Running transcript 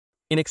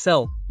In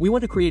Excel, we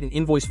want to create an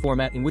invoice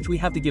format in which we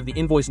have to give the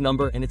invoice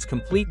number and its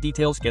complete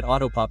details get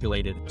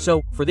auto-populated.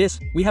 So, for this,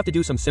 we have to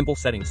do some simple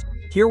settings.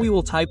 Here we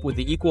will type with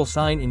the equal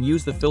sign and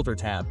use the filter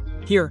tab.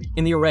 Here,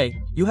 in the array,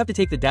 you have to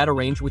take the data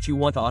range which you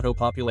want to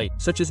auto-populate,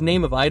 such as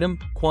name of item,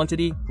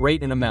 quantity,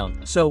 rate and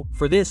amount. So,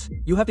 for this,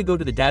 you have to go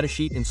to the data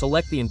sheet and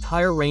select the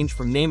entire range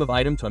from name of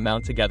item to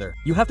amount together.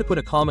 You have to put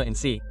a comma and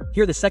see.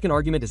 Here the second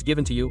argument is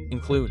given to you,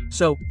 include.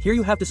 So, here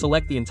you have to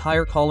select the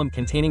entire column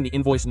containing the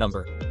invoice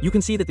number. You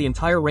can see that the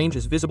entire range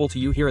is visible to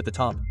you here at the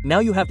top. Now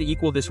you have to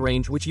equal this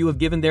range which you have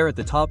given there at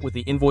the top with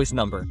the invoice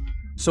number.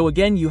 So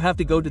again, you have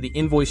to go to the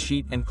invoice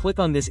sheet and click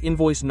on this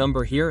invoice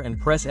number here and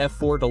press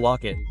F4 to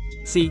lock it.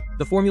 See,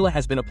 the formula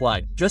has been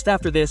applied. Just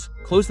after this,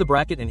 close the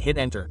bracket and hit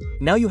enter.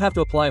 Now you have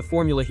to apply a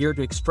formula here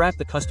to extract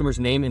the customer's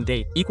name and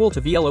date, equal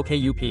to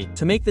VLOOKUP.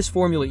 To make this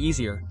formula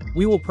easier,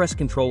 we will press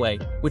Ctrl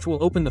A, which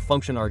will open the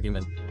function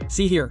argument.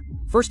 See here.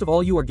 First of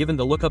all, you are given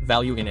the lookup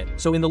value in it.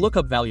 So in the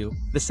lookup value,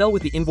 the cell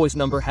with the invoice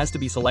number has to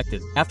be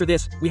selected. After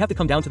this, we have to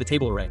come down to the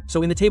table array.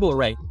 So in the table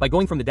array, by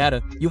going from the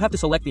data, you have to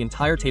select the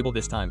entire table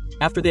this time.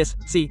 After this,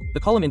 see, the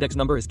column index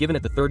number is given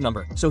at the third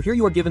number. So here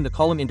you are given the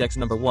column index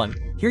number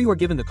 1. Here you are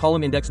given the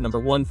column index number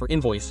 1 for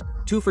invoice,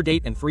 2 for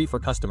date and 3 for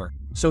customer.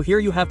 So here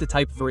you have to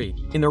type 3.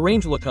 In the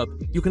range lookup,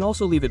 you can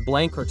also leave it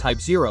blank or type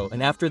 0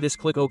 and after this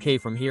click OK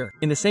from here.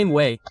 In the same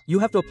way, you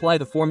have to apply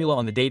the formula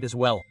on the date as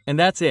well. And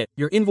that's it.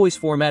 Your invoice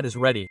format is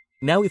ready.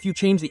 Now if you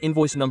change the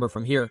invoice number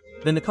from here,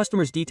 then the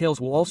customer's details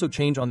will also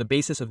change on the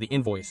basis of the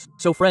invoice.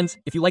 So friends,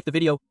 if you like the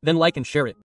video, then like and share it.